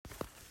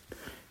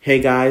Hey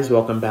guys,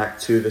 welcome back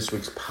to this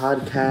week's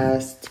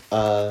podcast.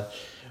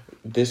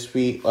 This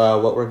week,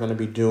 what we're going to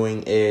be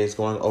doing is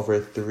going over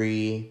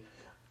three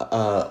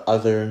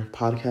other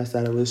podcasts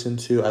that I listened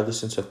to. I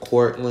listened to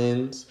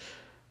Cortland's,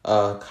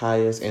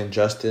 Kiyah's, and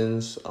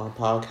Justin's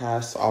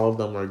podcasts. All of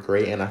them were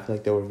great, and I feel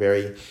like they were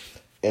very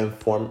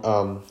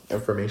informational.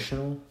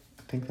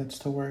 I think that's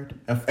the word.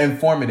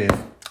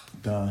 Informative.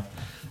 Duh.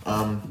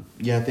 I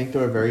think they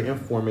were very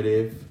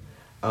informative.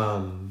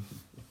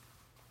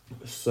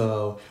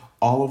 So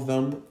all of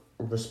them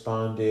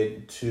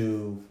responded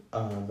to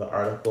the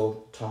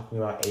article talking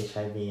about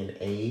HIV and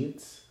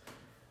AIDS,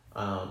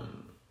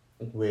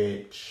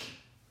 which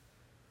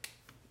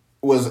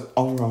was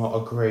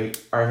overall a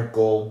great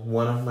article.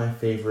 One of my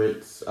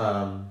favorites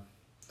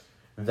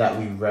that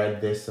we read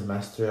this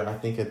semester. I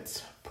think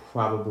it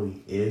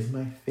probably is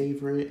my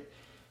favorite,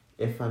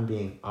 if I'm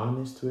being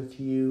honest with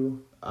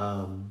you.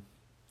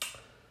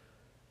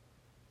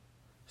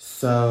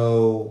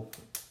 So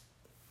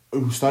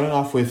starting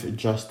off with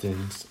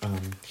Justin's,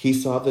 he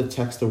saw the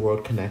Text the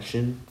World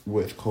connection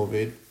with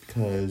COVID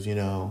because,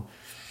 Fauj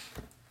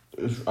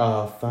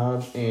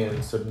and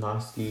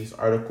Subnosky's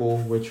article,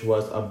 which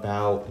was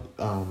about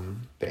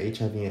the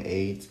HIV and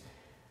AIDS,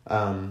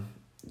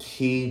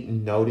 he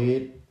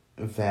noted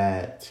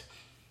that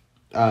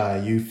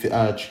you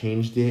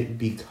changed it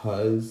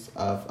because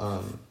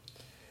of,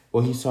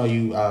 he saw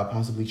you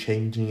possibly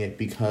changing it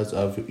because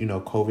of,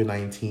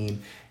 COVID-19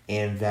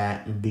 and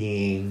that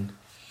being...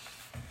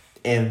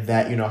 And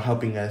that,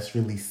 helping us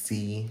really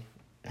see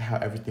how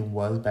everything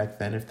was back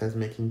then, if that's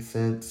making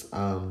sense.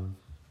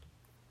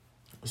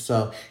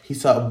 So he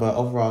saw, but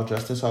overall,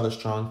 Justin saw the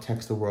strong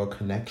Text the World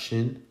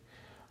connection.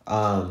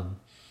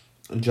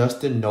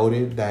 Justin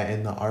noted that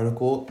in the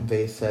article,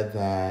 they said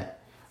that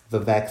the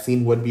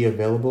vaccine would be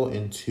available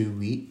in 2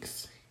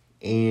 weeks.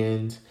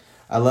 And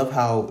I love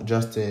how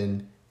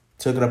Justin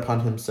took it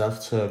upon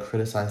himself to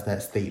criticize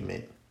that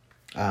statement.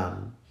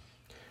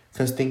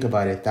 Because think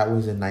about it, that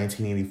was in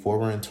 1984.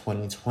 We're in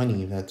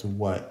 2020. That's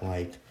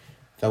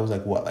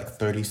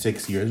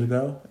 36 years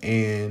ago.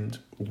 And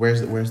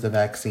where's the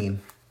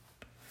vaccine?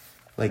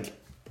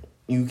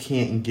 You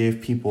can't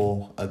give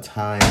people a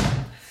time.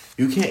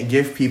 You can't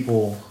give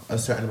people a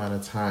certain amount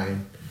of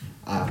time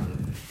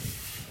on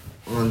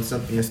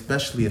something,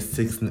 especially a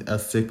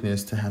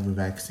sickness, to have a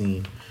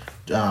vaccine.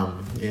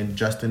 And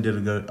Justin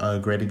did a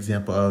great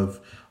example of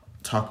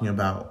talking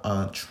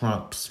about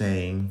Trump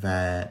saying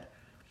that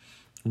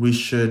we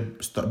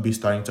should be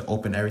starting to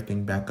open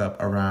everything back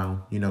up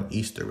around,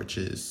 Easter, which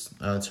is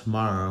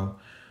tomorrow.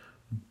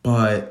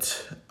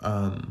 But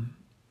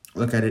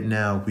look at it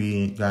now.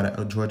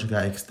 Georgia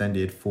got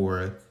extended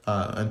for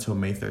until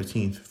May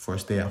 13th for a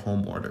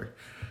stay-at-home order.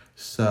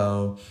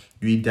 So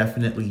we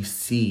definitely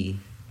see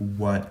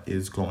what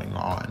is going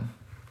on.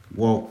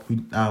 Well, we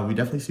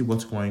definitely see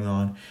what's going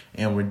on,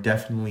 and we're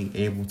definitely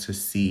able to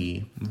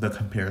see the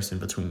comparison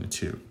between the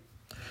two.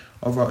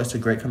 Overall, it's a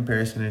great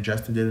comparison, and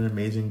Justin did an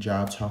amazing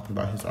job talking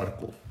about his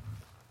article.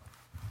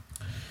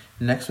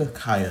 Next with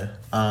Kiyah.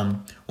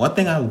 One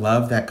thing I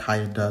love that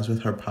Kiyah does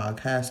with her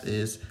podcast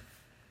is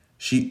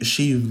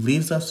she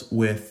leaves us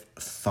with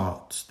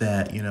thoughts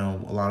that, a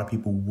lot of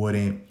people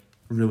wouldn't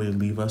really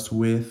leave us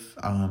with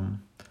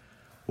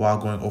while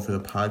going over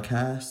the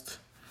podcast.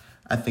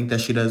 I think that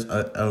she does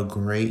a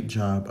great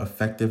job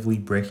effectively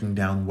breaking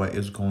down what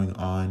is going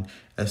on,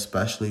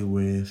 especially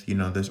with,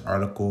 this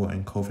article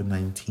and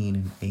COVID-19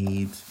 and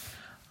AIDS.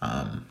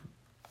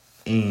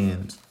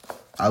 And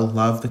I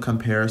love the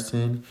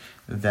comparison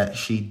that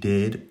she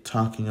did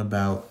talking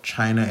about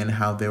China and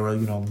how they were,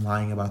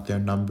 lying about their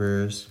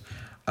numbers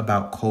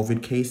about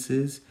COVID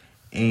cases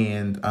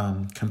and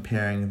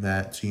comparing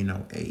that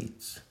to,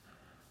 AIDS.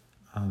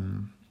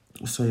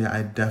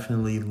 I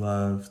definitely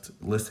loved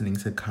listening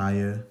to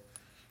Kiyah.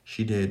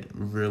 She did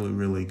really,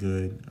 really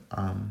good.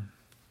 The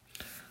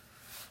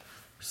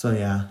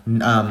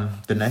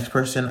next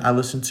person I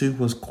listened to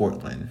was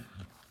Cortland.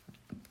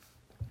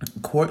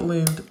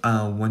 Cortland,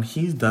 when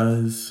he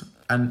does,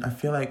 and I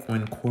feel like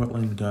when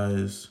Cortland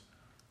does,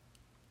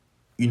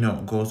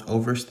 goes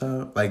over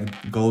stuff,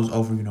 goes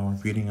over, a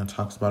reading and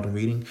talks about a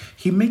reading,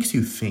 he makes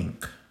you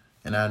think.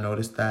 And I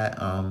noticed that,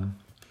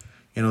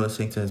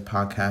 listening to his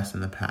podcast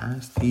in the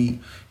past, he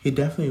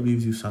definitely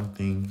leaves you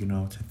something,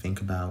 to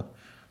think about.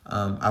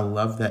 I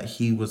love that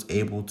he was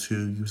able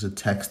to use a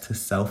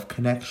text-to-self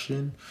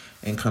connection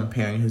and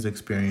comparing his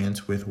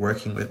experience with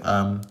working with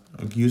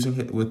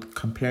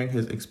comparing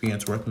his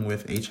experience working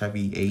with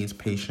HIV/AIDS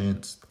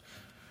patients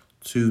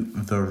to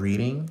the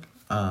reading.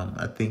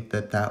 I think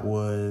that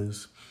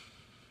was,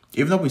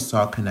 even though we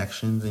saw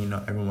connections and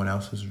everyone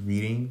else's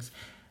readings,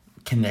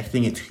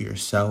 connecting it to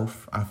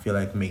yourself, I feel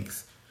like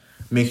makes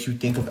you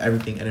think of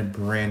everything in a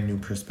brand new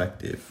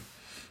perspective.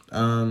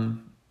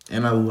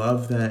 And I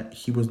love that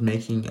he was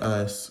making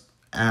us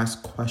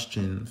ask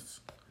questions.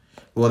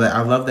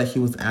 I love that he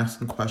was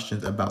asking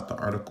questions about the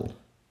article.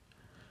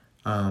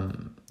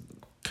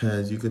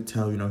 Because you could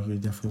tell, he was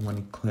definitely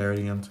wanting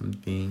clarity on some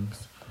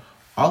things.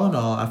 All in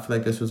all, I feel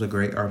like this was a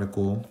great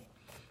article.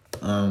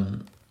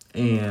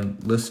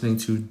 And listening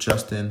to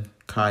Justin,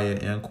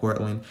 Kiyah, and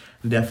Cortland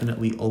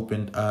definitely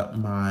opened up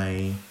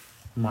my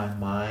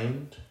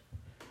mind.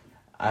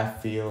 I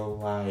feel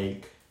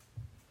like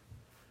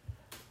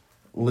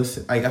I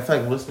feel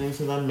like listening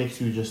to them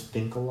makes you just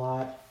think a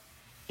lot,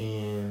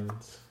 and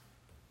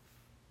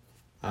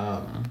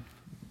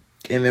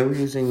they were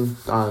using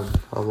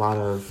a lot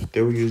of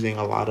they were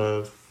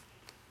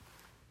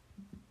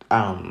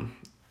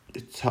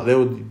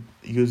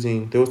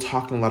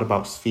talking a lot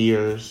about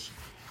spheres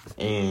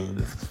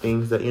and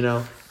things that,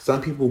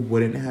 some people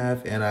wouldn't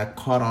have, and I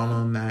caught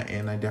on that,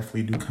 and I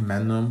definitely do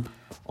commend them.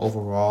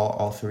 Overall,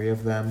 all three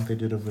of them, they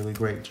did a really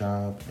great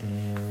job,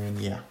 and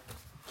yeah.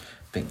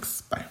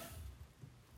 Thanks. Bye.